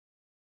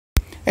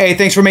Hey,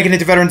 thanks for making it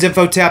to Veterans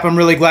Info Tap. I'm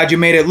really glad you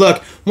made it.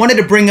 Look, wanted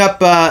to bring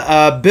up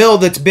a bill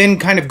that's been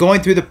kind of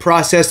going through the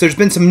process. There's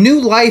been some new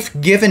life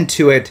given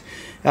to it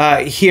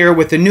here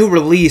with a new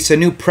release, a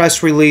new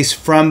press release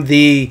from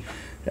the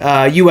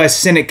U.S.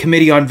 Senate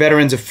Committee on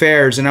Veterans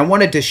Affairs. And I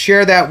wanted to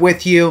share that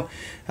with you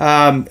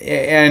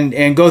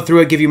and go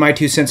through it, give you my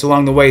 2 cents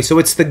along the way. So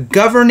it's the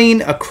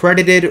Governing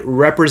Accredited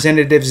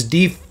Representatives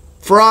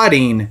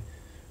Defrauding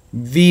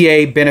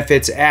VA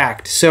Benefits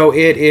Act. So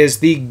it is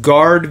the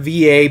Guard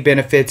VA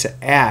Benefits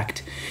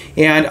Act.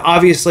 And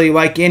obviously,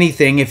 like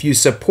anything, if you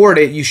support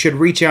it, you should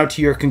reach out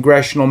to your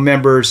congressional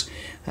members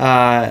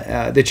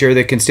that you're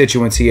the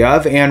constituency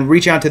of and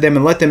reach out to them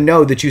and let them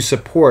know that you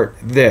support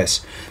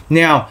this.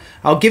 Now,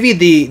 I'll give you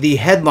the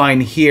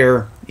headline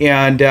here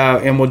and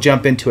we'll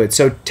jump into it.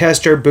 So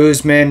Tester,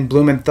 Boozman,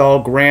 Blumenthal,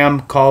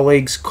 Graham,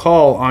 colleagues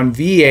call on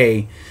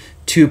VA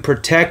to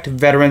protect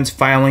veterans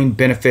filing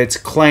benefits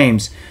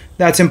claims.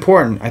 That's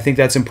important. I think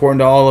that's important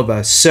to all of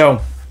us. So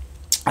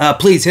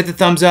please hit the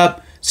thumbs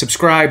up,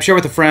 subscribe, share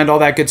with a friend, all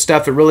that good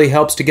stuff. It really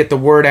helps to get the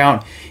word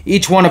out.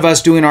 Each one of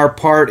us doing our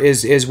part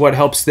is what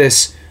helps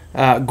this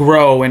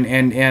grow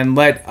and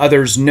let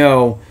others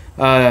know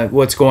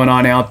what's going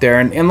on out there.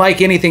 And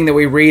like anything that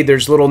we read,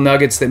 there's little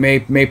nuggets that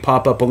may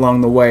pop up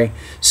along the way.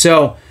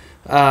 So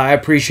I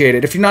appreciate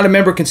it. If you're not a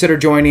member, consider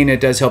joining.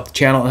 It does help the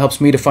channel. It helps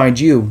me to find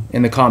you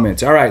in the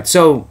comments. All right,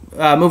 so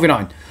moving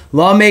on.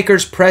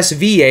 Lawmakers press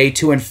VA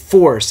to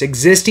enforce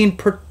existing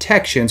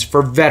protections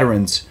for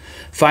veterans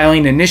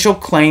filing initial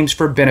claims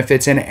for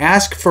benefits and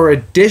ask for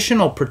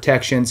additional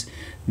protections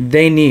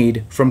they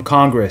need from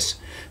Congress.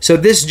 So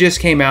this just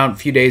came out a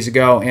few days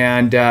ago,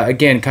 and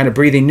again, kind of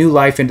breathing new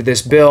life into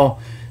this bill,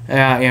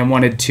 and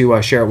wanted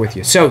to share it with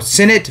you. So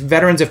Senate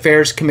Veterans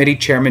Affairs Committee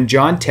Chairman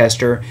John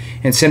Tester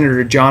and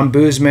Senator John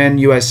Boozman,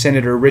 U.S.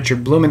 Senator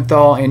Richard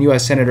Blumenthal, and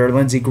U.S. Senator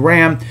Lindsey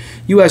Graham,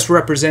 U.S.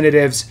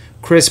 Representatives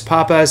Chris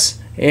Pappas,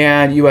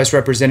 and U.S.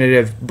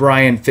 Representative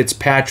Brian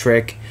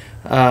Fitzpatrick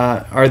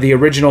are the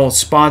original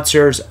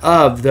sponsors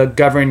of the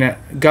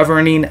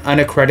Governing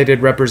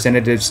Unaccredited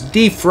Representatives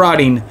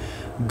Defrauding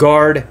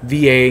Guard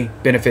VA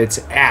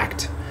Benefits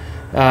Act.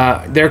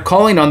 They're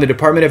calling on the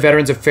Department of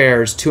Veterans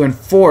Affairs to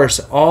enforce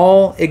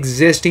all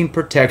existing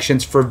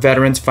protections for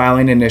veterans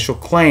filing initial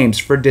claims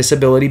for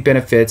disability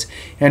benefits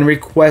and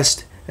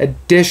request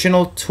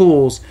additional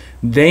tools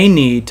they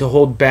need to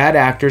hold bad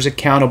actors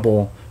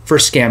accountable for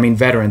scamming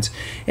veterans.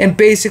 And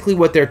basically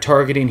what they're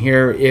targeting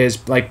here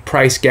is like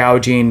price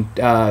gouging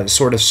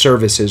sort of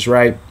services,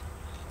 right?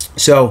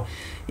 So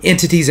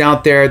entities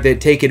out there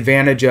that take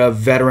advantage of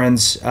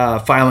veterans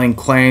filing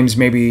claims,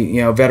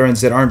 maybe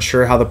veterans that aren't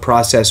sure how the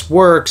process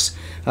works.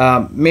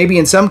 Maybe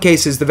in some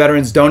cases the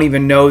veterans don't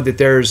even know that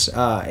there's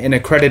an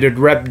accredited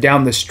rep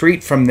down the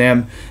street from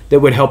them that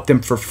would help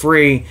them for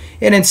free.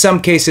 And in some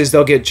cases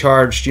they'll get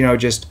charged,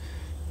 just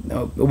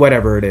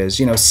whatever it is,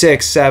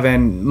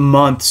 6-7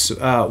 months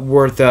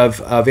worth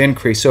of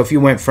increase. So if you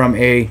went from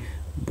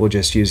we'll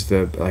just use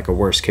like a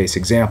worst case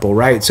example,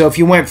 right? So if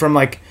you went from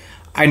like,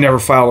 I never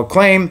filed a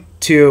claim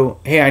to,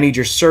 hey, I need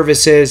your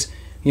services,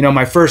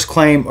 my first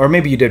claim, or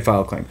maybe you did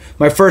file a claim.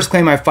 My first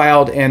claim I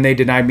filed and they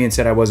denied me and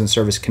said I wasn't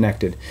service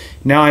connected.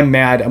 Now I'm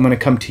mad. I'm going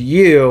to come to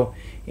you,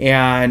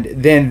 and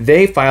then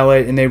they file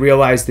it and they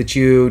realize that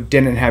you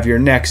didn't have your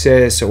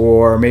nexus,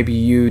 or maybe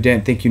you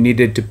didn't think you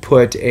needed to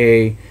put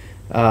a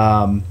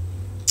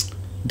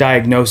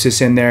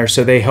diagnosis in there,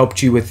 so they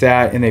helped you with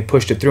that and they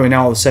pushed it through, and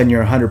now all of a sudden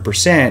you're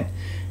 100%.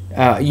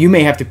 You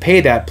may have to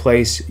pay that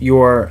place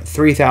your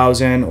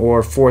 $3,000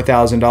 or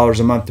 $4,000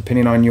 a month,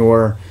 depending on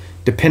your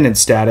dependent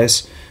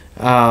status.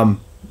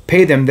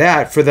 Pay them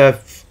that for the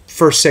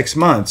first 6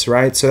 months,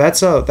 right? So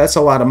that's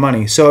a lot of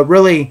money. So it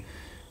really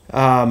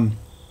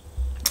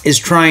is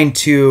trying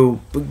to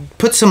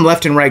put some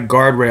left and right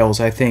guardrails,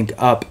 I think,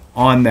 up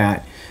on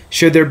that.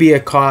 Should there be a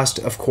cost?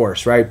 Of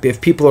course, right? If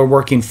people are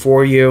working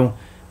for you,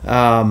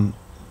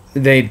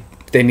 they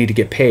need to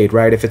get paid,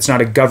 right? If it's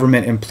not a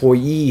government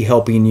employee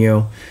helping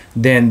you,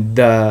 then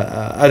the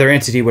other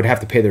entity would have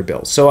to pay their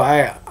bills. So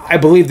I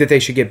believe that they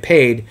should get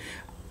paid.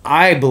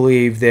 I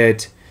believe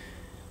that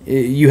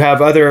you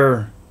have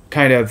other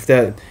kind of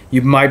that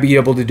you might be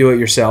able to do it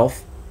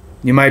yourself.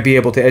 You might be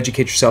able to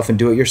educate yourself and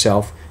do it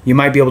yourself. You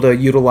might be able to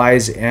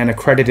utilize an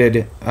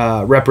accredited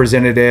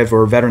representative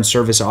or veteran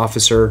service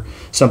officer,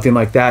 something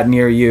like that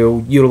near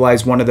you.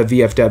 Utilize one of the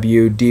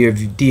VFW,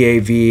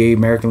 DAV,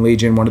 American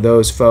Legion, one of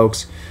those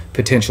folks,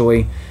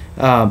 potentially.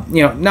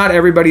 Not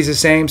everybody's the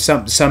same.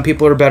 Some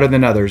people are better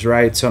than others,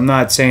 right? So I'm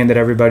not saying that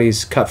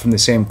everybody's cut from the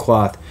same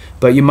cloth,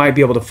 but you might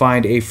be able to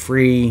find a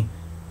free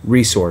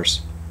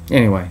resource.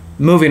 Anyway,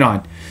 moving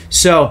on.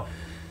 So,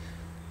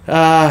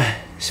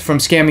 from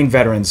scamming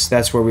veterans,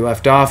 that's where we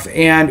left off.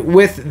 And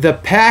with the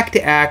PACT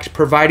Act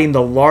providing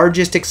the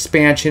largest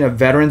expansion of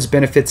veterans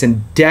benefits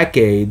in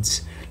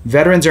decades,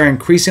 veterans are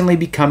increasingly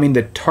becoming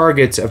the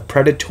targets of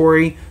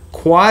predatory,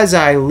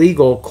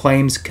 quasi-legal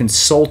claims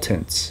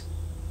consultants.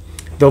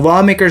 The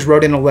lawmakers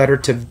wrote in a letter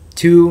to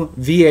the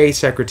VA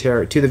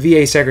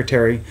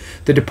Secretary,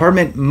 the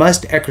department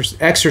must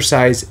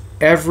exercise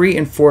every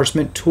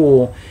enforcement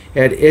tool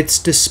at its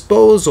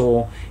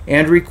disposal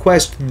and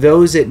request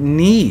those it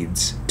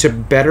needs to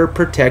better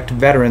protect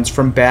veterans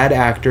from bad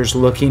actors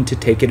looking to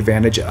take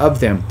advantage of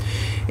them.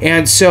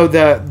 And so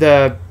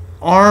the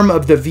arm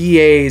of the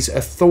VA's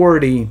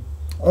authority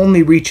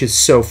only reaches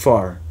so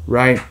far,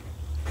 right?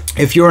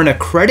 If you're an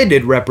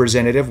accredited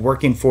representative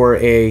working for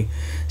a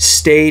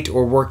state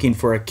or working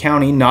for a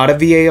county, not a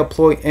VA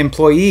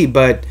employee,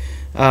 but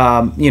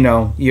you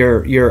know,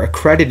 you're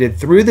accredited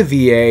through the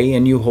VA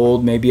and you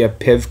hold maybe a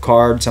PIV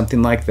card,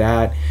 something like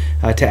that,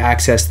 to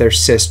access their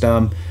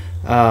system,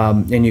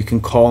 and you can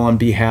call on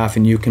behalf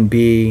and you can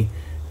be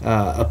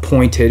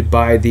appointed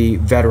by the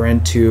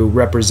veteran to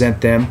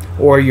represent them,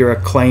 or you're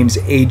a claims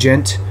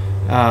agent,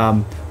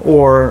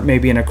 or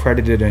maybe an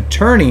accredited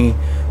attorney.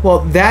 Well,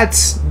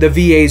 that's the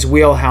VA's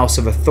wheelhouse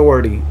of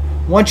authority.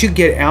 Once you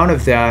get out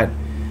of that,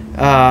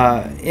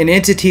 an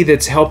entity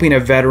that's helping a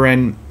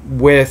veteran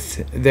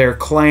with their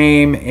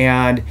claim,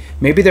 and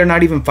maybe they're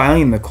not even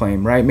filing the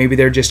claim, right? Maybe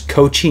they're just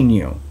coaching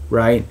you,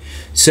 right?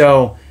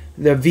 So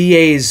the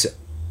VA's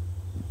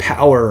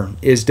power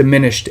is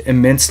diminished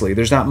immensely.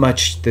 There's not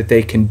much that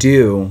they can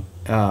do,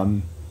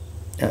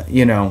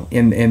 you know,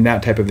 in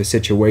that type of a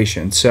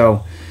situation.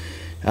 So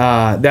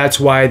that's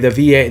why the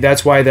VA,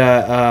 that's why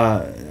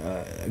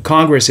the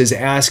Congress is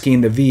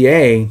asking the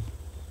VA,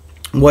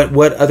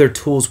 what other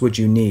tools would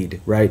you need,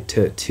 right,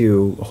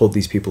 to hold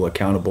these people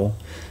accountable?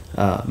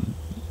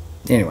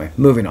 Anyway,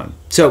 moving on.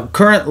 So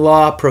current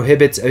law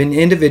prohibits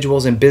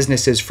individuals and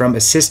businesses from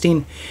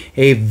assisting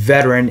a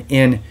veteran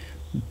in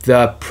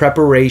the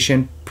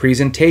preparation,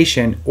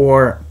 presentation,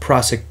 or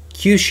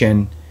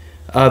prosecution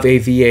of a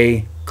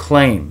VA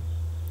claim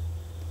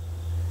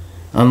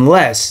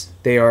unless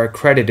they are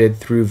accredited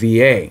through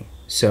VA.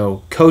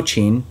 So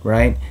coaching,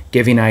 right,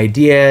 giving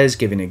ideas,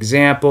 giving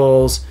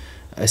examples,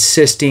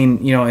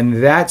 assisting, you know,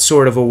 in that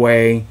sort of a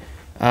way,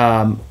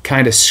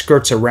 kind of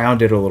skirts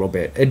around it a little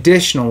bit.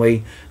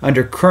 Additionally,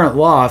 under current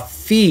law,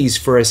 fees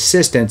for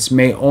assistance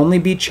may only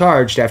be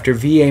charged after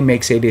VA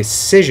makes a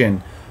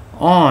decision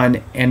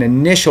on an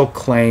initial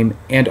claim,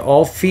 and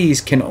all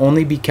fees can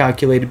only be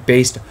calculated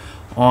based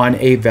on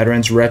a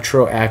veteran's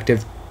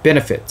retroactive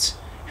benefits.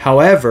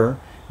 However,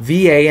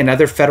 VA and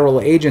other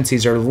federal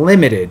agencies are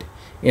limited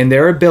in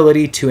their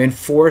ability to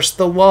enforce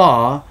the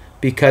law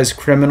because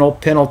criminal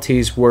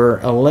penalties were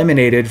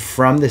eliminated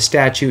from the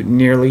statute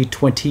nearly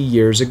 20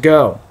 years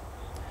ago.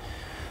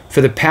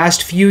 For the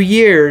past few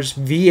years,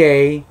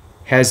 VA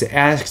has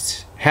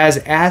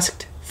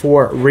asked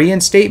for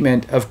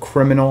reinstatement of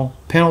criminal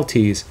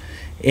penalties,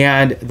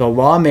 and the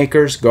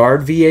Lawmakers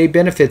Guard VA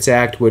Benefits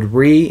Act would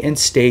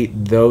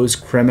reinstate those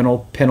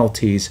criminal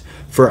penalties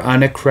for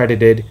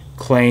unaccredited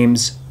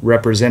claims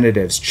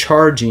representatives,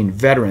 charging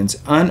veterans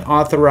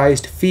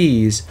unauthorized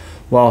fees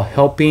while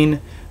helping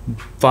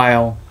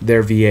file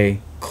their VA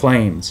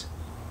claims.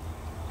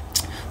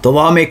 The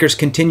lawmakers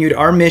continued,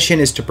 "Our mission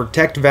is to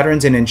protect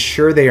veterans and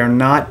ensure they are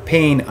not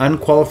paying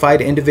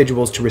unqualified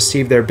individuals to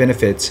receive their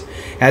benefits.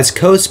 As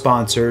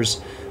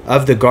co-sponsors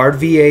of the Guard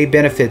VA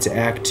Benefits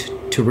Act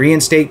to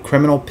reinstate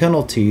criminal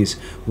penalties,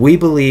 we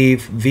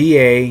believe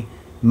VA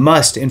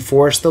must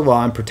enforce the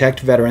law and protect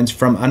veterans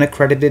from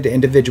unaccredited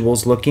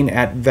individuals looking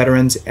at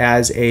veterans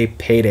as a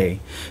payday.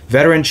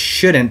 Veterans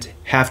shouldn't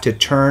have to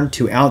turn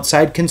to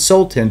outside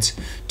consultants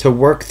to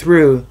work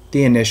through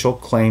the initial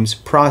claims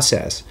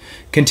process."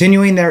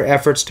 Continuing their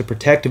efforts to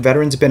protect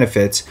veterans'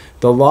 benefits,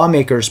 the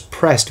lawmakers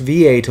pressed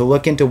VA to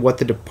look into what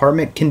the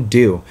department can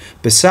do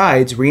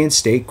besides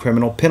reinstate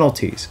criminal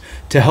penalties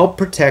to help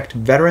protect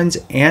veterans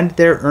and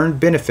their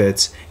earned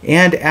benefits,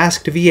 and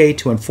asked VA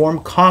to inform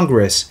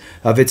Congress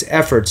of its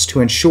efforts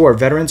to ensure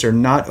veterans are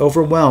not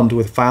overwhelmed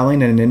with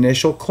filing an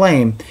initial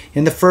claim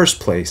in the first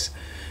place.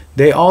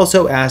 They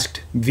also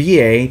asked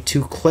VA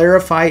to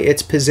clarify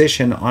its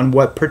position on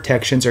what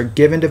protections are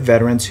given to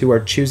veterans who are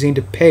choosing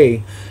to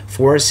pay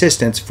for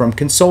assistance from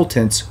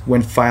consultants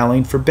when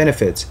filing for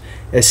benefits,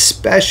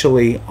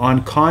 especially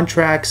on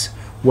contracts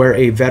where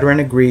a veteran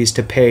agrees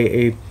to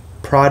pay a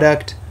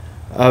product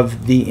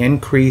of the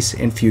increase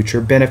in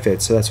future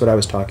benefits. So that's what I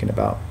was talking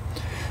about.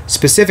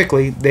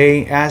 Specifically,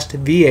 they asked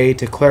VA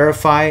to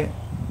clarify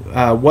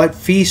what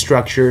fee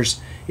structures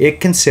it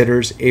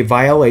considers a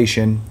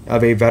violation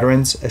of a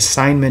veteran's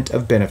assignment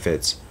of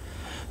benefits.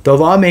 The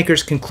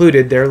lawmakers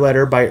concluded their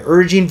letter by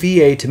urging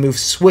VA to move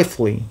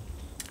swiftly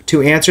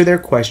to answer their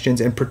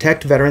questions and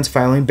protect veterans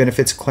filing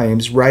benefits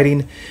claims,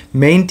 writing,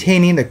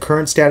 "Maintaining the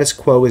current status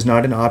quo is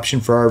not an option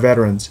for our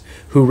veterans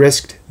who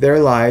risked their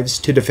lives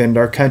to defend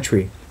our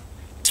country.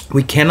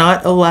 We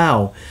cannot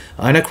allow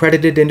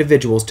unaccredited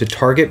individuals to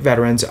target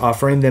veterans,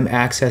 offering them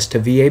access to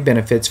VA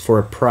benefits for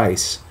a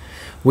price.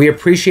 We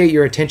appreciate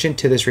your attention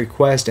to this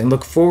request and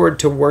look forward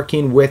to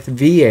working with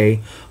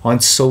VA on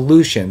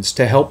solutions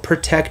to help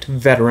protect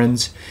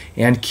veterans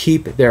and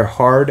keep their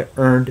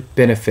hard-earned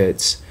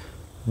benefits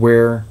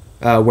where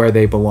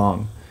they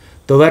belong."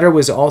 The letter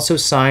was also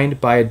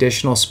signed by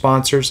additional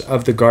sponsors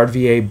of the Guard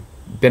VA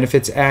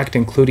Benefits Act,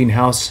 including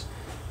House,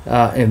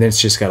 and then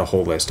it's just got a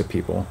whole list of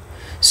people.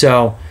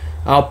 So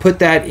I'll put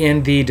that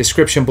in the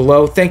description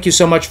below. Thank you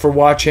so much for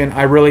watching.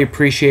 I really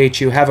appreciate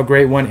you. Have a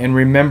great one. And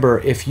remember,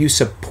 if you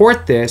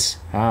support this,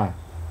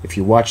 if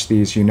you watch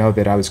these, you know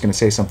that I was going to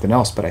say something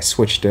else, but I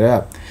switched it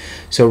up.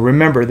 So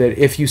remember that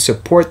if you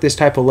support this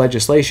type of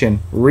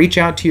legislation, reach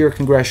out to your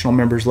congressional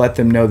members. Let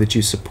them know that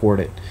you support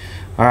it.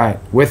 All right.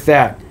 With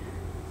that,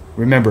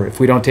 remember, if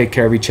we don't take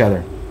care of each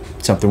other,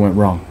 something went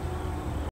wrong.